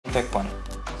Take one.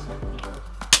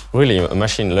 Really,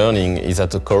 machine learning is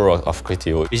at the core of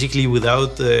Criteo. Basically,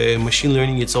 without machine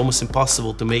learning, it's almost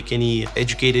impossible to make any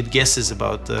educated guesses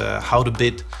about how to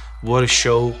bid, what to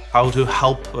show, how to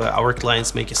help our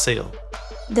clients make a sale.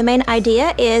 The main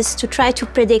idea is to try to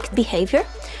predict behavior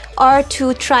or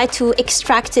to try to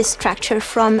extract this structure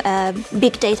from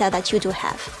big data that you do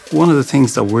have. One of the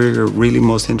things that we're really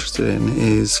most interested in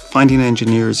is finding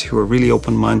engineers who are really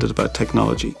open-minded about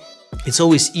technology. It's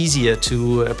always easier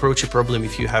to approach a problem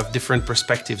if you have different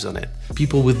perspectives on it.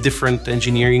 People with different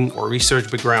engineering or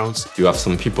research backgrounds. You have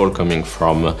some people coming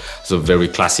from the very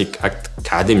classic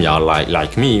academia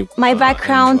like me. My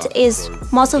background is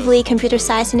mostly computer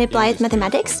science and applied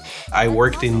mathematics. I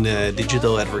worked in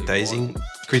digital advertising.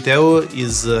 Criteo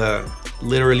is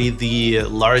literally the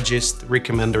largest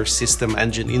recommender system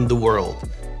engine in the world.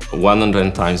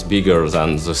 100 times bigger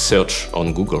than the search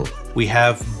on Google. We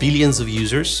have billions of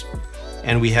users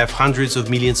and we have hundreds of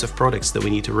millions of products that we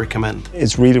need to recommend.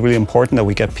 It's really, really important that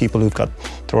we get people who've got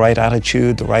the right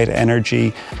attitude, the right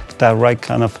energy, that right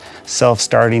kind of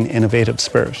self-starting, innovative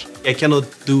spirit. I cannot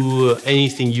do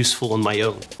anything useful on my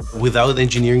own. Without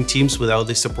engineering teams, without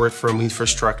the support from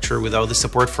infrastructure, without the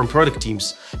support from product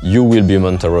teams. You will be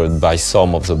mentored by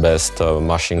some of the best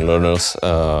machine learners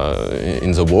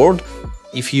in the world.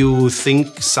 If you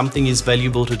think something is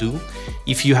valuable to do,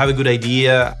 if you have a good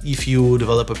idea, if you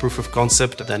develop a proof of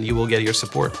concept, then you will get your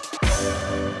support.